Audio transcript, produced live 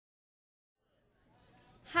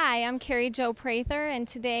Hi, I'm Carrie Jo Prather, and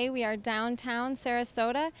today we are downtown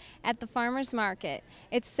Sarasota at the Farmers Market.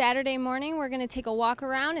 It's Saturday morning. We're going to take a walk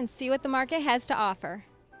around and see what the market has to offer.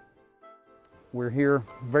 We're here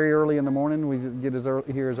very early in the morning. We get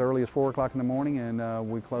here as early as 4 o'clock in the morning, and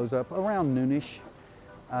we close up around noonish.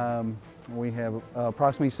 We have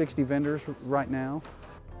approximately 60 vendors right now.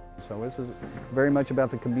 So this is very much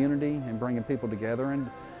about the community and bringing people together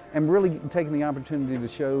and really taking the opportunity to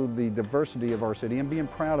show the diversity of our city and being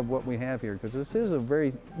proud of what we have here, because this is a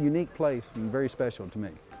very unique place and very special to me.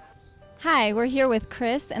 Hi, we're here with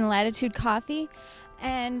Chris and Latitude Coffee,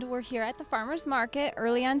 and we're here at the Farmers Market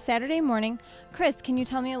early on Saturday morning. Chris, can you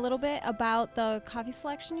tell me a little bit about the coffee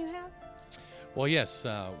selection you have? Well, yes,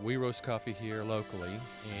 we roast coffee here locally,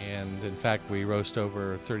 and in fact we roast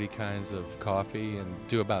over 30 kinds of coffee and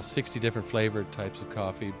do about 60 different flavored types of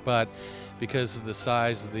coffee. But because of the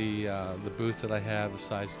size of the booth that I have, the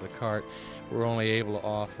size of the cart, we're only able to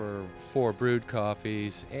offer 4 brewed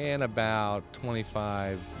coffees and about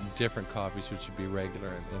 25 different coffees, which would be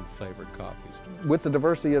regular and flavored coffees. With the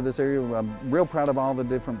diversity of this area, I'm real proud of all the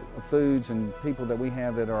different foods and people that we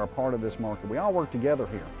have that are a part of this market. We all work together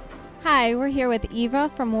here. Hi, we're here with Eva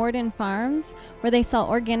from Warden Farms, where they sell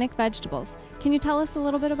organic vegetables. Can you tell us a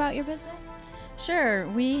little bit about your business? Sure.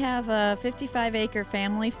 We have a 55-acre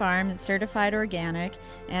family farm that's certified organic,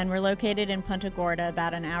 and we're located in Punta Gorda,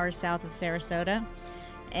 about an hour south of Sarasota.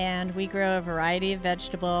 And we grow a variety of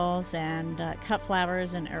vegetables and cut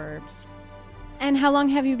flowers and herbs. And how long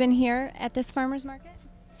have you been here at this farmers market?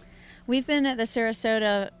 We've been at the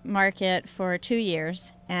Sarasota market for 2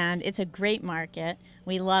 years, and it's a great market.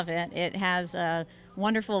 We love it. It has a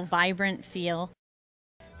wonderful, vibrant feel.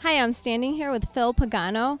 Hi, I'm standing here with Phil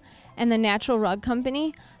Pagano and the Natural Rug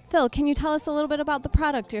Company. Phil, can you tell us a little bit about the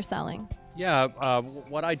product you're selling? Yeah,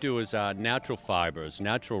 what I do is natural fibers,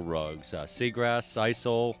 natural rugs, seagrass,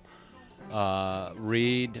 sisal,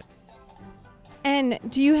 reed. And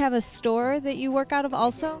do you have a store that you work out of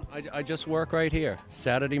also? I just work right here,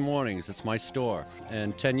 Saturday mornings. It's my store.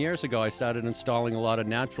 And 10 years ago, I started installing a lot of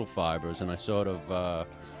natural fibers, and I sort of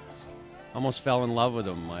almost fell in love with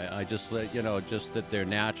them. I just, just that they're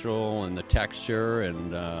natural and the texture,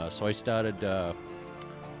 and so I started. I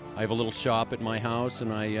have a little shop at my house,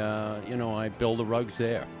 and I build the rugs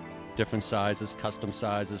there, different sizes, custom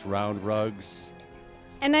sizes, round rugs.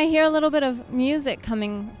 And I hear a little bit of music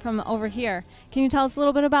coming from over here. Can you tell us a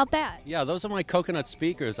little bit about that? Yeah, those are my coconut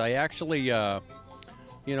speakers. I actually, you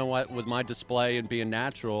know what, with my display and being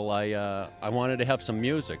natural, I wanted to have some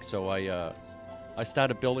music, so I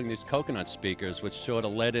started building these coconut speakers, which sort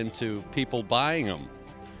of led into people buying them.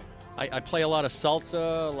 I play a lot of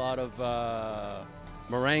salsa, a lot of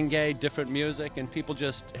merengue, different music, and people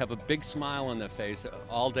just have a big smile on their face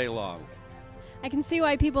all day long. I can see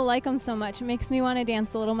why people like them so much. It makes me want to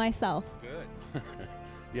dance a little myself. Good.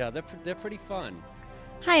 Yeah, they're pretty fun.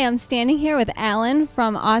 Hi, I'm standing here with Alan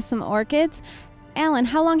from Awesome Orchids. Alan,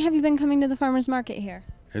 how long have you been coming to the farmers market here?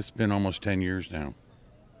 It's been almost 10 years now.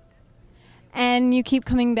 And you keep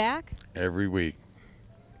coming back? Every week,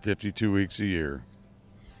 52 weeks a year.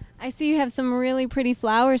 I see you have some really pretty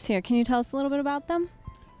flowers here. Can you tell us a little bit about them?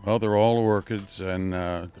 Well, they're all orchids, and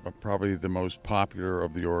probably the most popular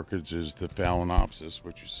of the orchids is the Phalaenopsis,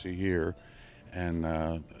 which you see here. And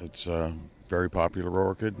it's a very popular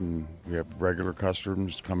orchid, and we have regular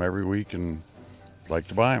customers come every week and like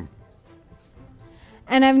to buy them.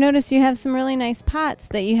 And I've noticed you have some really nice pots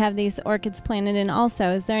that you have these orchids planted in also.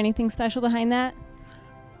 Is there anything special behind that?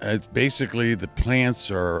 It's basically the plants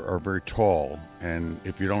are very tall, and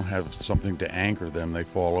if you don't have something to anchor them, they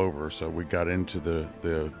fall over. So we got into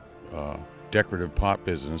the decorative pot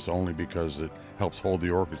business only because it helps hold the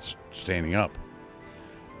orchids standing up.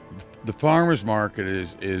 The farmers market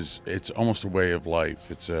it's almost a way of life.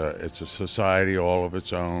 It's a society all of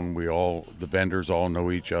its own. The vendors all know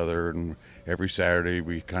each other, and every Saturday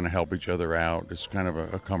we kind of help each other out. It's kind of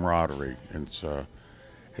a camaraderie, and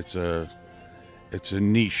it's a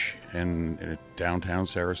niche in downtown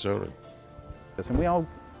Sarasota. And we all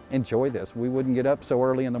enjoy this. We wouldn't get up so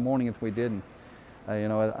early in the morning if we didn't.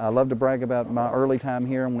 I love to brag about my early time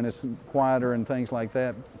here and when it's quieter and things like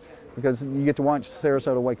that, because you get to watch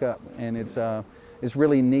Sarasota wake up, and it's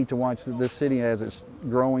really neat to watch this city as it's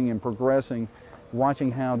growing and progressing,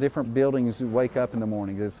 watching how different buildings wake up in the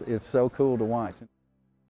morning. It's so cool to watch.